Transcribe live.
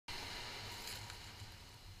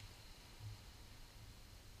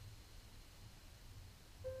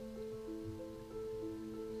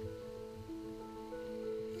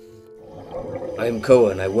I am Koaw,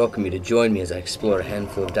 and I welcome you to join me as I explore a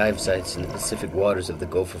handful of dive sites in the Pacific waters of the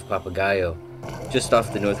Gulf of Papagayo, just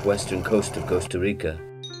off the northwestern coast of Costa Rica.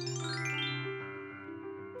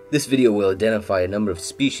 This video will identify a number of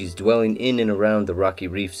species dwelling in and around the rocky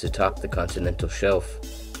reefs atop the continental shelf.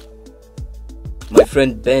 My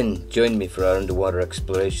friend Ben joined me for our underwater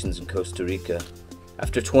explorations in Costa Rica.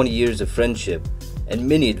 After 20 years of friendship and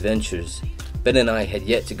many adventures, Ben and I had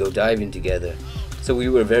yet to go diving together, so we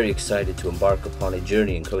were very excited to embark upon a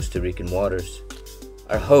journey in Costa Rican waters.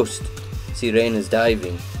 Our host, Sirenas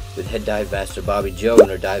Diving, with head dive master Bobby Joe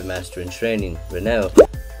and our dive master in training, Renelle,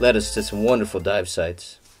 led us to some wonderful dive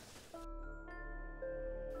sites.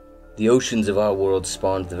 The oceans of our world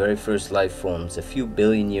spawned the very first life forms a few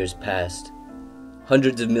billion years past.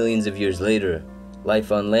 Hundreds of millions of years later,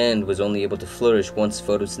 life on land was only able to flourish once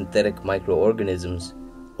photosynthetic microorganisms,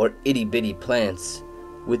 or itty-bitty plants,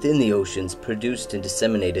 within the oceans produced and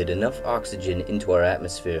disseminated enough oxygen into our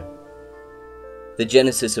atmosphere. The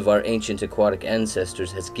genesis of our ancient aquatic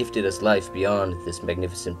ancestors has gifted us life beyond this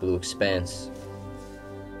magnificent blue expanse.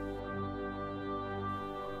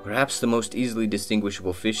 Perhaps the most easily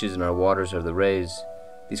distinguishable fishes in our waters are the rays.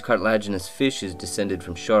 These cartilaginous fishes descended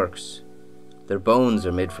from sharks. Their bones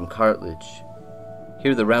are made from cartilage.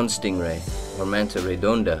 Here the round stingray, or manta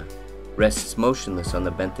redonda, rests motionless on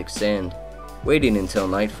the benthic sand, waiting until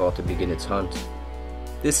nightfall to begin its hunt.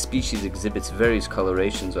 This species exhibits various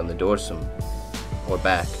colorations on the dorsum, or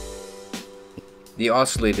back. The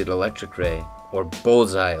ocellated electric ray, or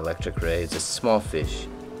bullseye electric ray, is a small fish,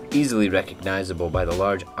 easily recognizable by the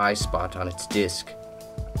large eye spot on its disc.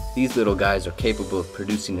 These little guys are capable of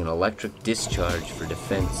producing an electric discharge for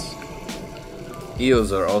defense.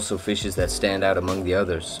 Eels are also fishes that stand out among the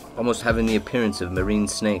others, almost having the appearance of marine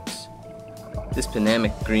snakes. This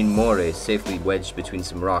Panamic green moray is safely wedged between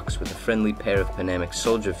some rocks with a friendly pair of Panamic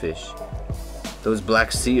soldierfish. Those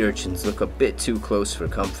black sea urchins look a bit too close for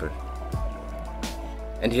comfort.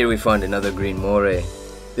 And here we find another green moray.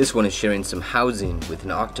 This one is sharing some housing with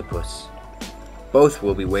an octopus. Both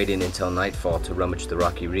will be waiting until nightfall to rummage the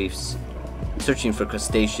rocky reefs, searching for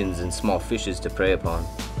crustaceans and small fishes to prey upon.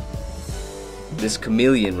 This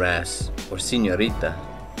chameleon wrasse, or señorita,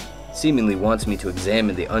 seemingly wants me to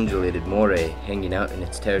examine the undulated moray hanging out in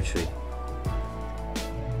its territory.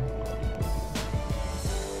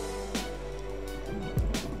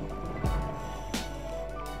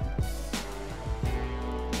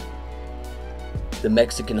 The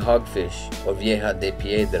Mexican hogfish, or vieja de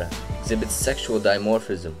piedra, exhibits sexual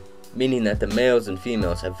dimorphism, meaning that the males and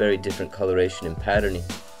females have very different coloration and patterning.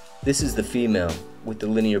 This is the female, with the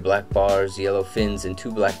linear black bars, yellow fins, and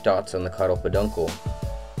two black dots on the caudal peduncle,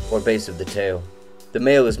 or base of the tail. The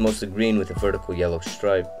male is mostly green with a vertical yellow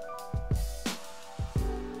stripe.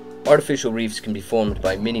 Artificial reefs can be formed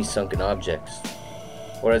by many sunken objects,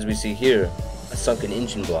 or as we see here, a sunken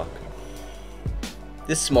engine block.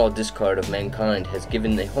 This small discard of mankind has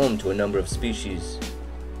given a home to a number of species.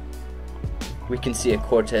 We can see a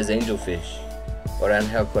Cortez angelfish, or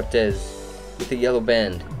Angel Cortez, with a yellow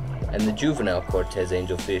band, and the juvenile Cortez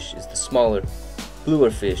angelfish is the smaller,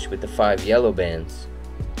 bluer fish with the 5 yellow bands.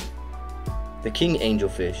 The king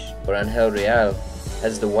angelfish, or Angel Real,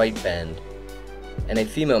 has the white band, and a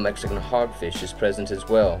female Mexican hogfish is present as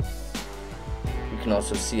well. We can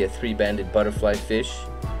also see a 3-banded butterflyfish,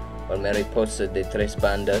 or Mariposa de tres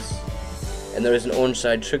bandas, and there is an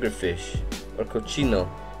orange-side triggerfish, or cochino.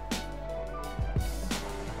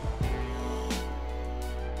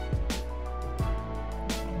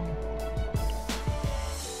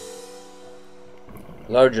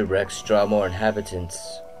 Larger wrecks draw more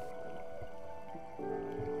inhabitants.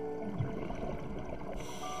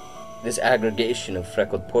 This aggregation of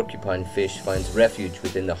freckled porcupine fish finds refuge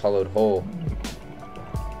within the hollowed hole.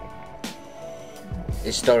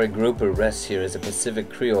 A starry grouper rests here as a Pacific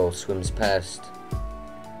Creole swims past.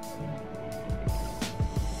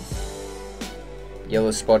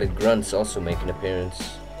 Yellow-spotted grunts also make an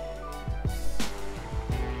appearance.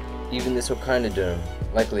 Even this echinoderm,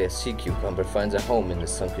 likely a sea cucumber, finds a home in the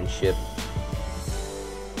sunken ship.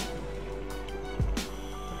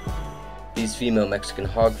 These female Mexican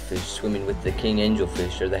hogfish swimming with the king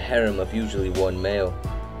angelfish are the harem of usually one male.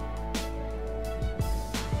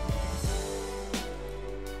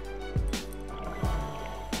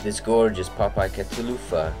 This gorgeous Popeye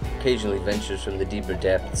Catulufa occasionally ventures from the deeper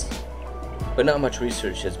depths, but not much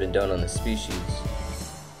research has been done on the species.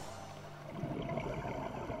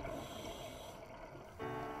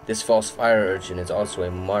 This false fire urchin is also a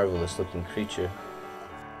marvelous looking creature.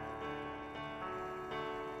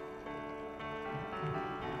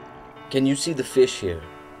 Can you see the fish here?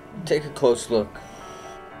 Take a close look.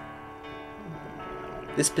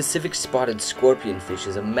 This Pacific spotted scorpionfish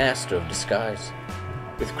is a master of disguise.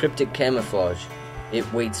 With cryptic camouflage,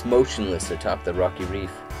 it waits motionless atop the rocky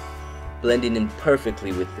reef, blending in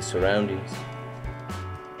perfectly with the surroundings.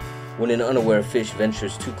 When an unaware fish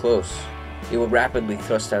ventures too close, it will rapidly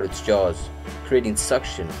thrust out its jaws, creating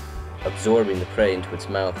suction, absorbing the prey into its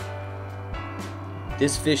mouth.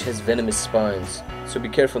 This fish has venomous spines, so be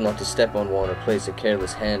careful not to step on one or place a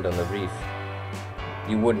careless hand on the reef.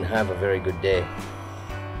 You wouldn't have a very good day.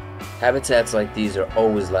 Habitats like these are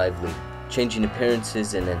always lively, changing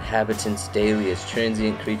appearances and inhabitants daily as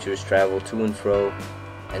transient creatures travel to and fro,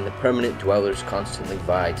 and the permanent dwellers constantly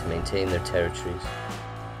vie to maintain their territories.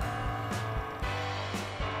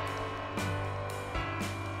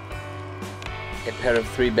 A pair of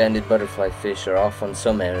three-banded butterflyfish are off on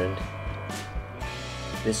some errand.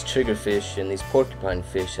 This triggerfish and these porcupine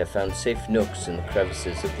fish have found safe nooks in the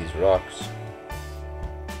crevices of these rocks.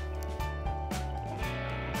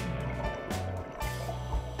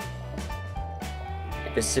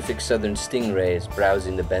 A Pacific southern stingray is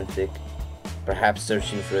browsing the benthic, perhaps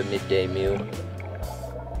searching for a midday meal.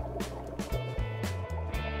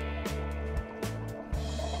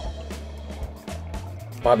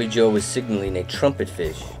 Bobby Joe is signaling a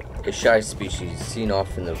trumpetfish, a shy species seen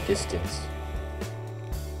off in the distance.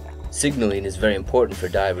 Signaling is very important for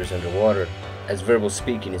divers underwater, as verbal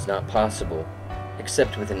speaking is not possible,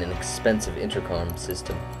 except within an expensive intercom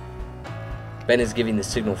system. Ben is giving the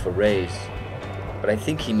signal for raise, but I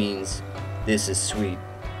think he means, "This is sweet."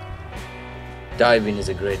 Diving is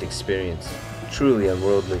a great experience, truly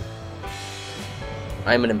unworldly.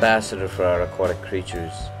 I am an ambassador for our aquatic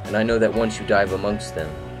creatures, and I know that once you dive amongst them,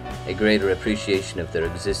 a greater appreciation of their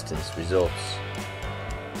existence results.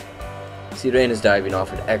 Sirenas Diving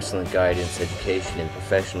offered excellent guidance, education, and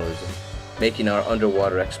professionalism, making our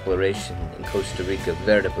underwater exploration in Costa Rica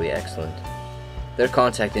veritably excellent. Their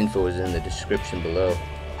contact info is in the description below.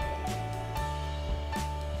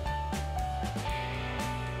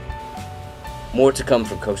 More to come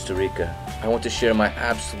from Costa Rica. I want to share my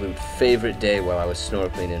absolute favorite day while I was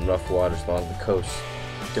snorkeling in rough waters along the coast,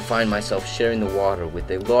 to find myself sharing the water with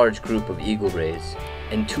a large group of eagle rays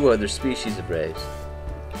and 2 other species of rays.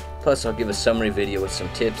 Plus, I'll give a summary video with some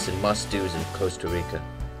tips and must-dos in Costa Rica.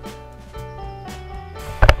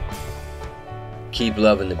 Keep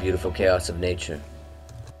loving the beautiful chaos of nature.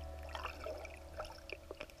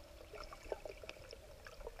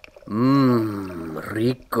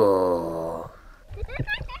 Rico.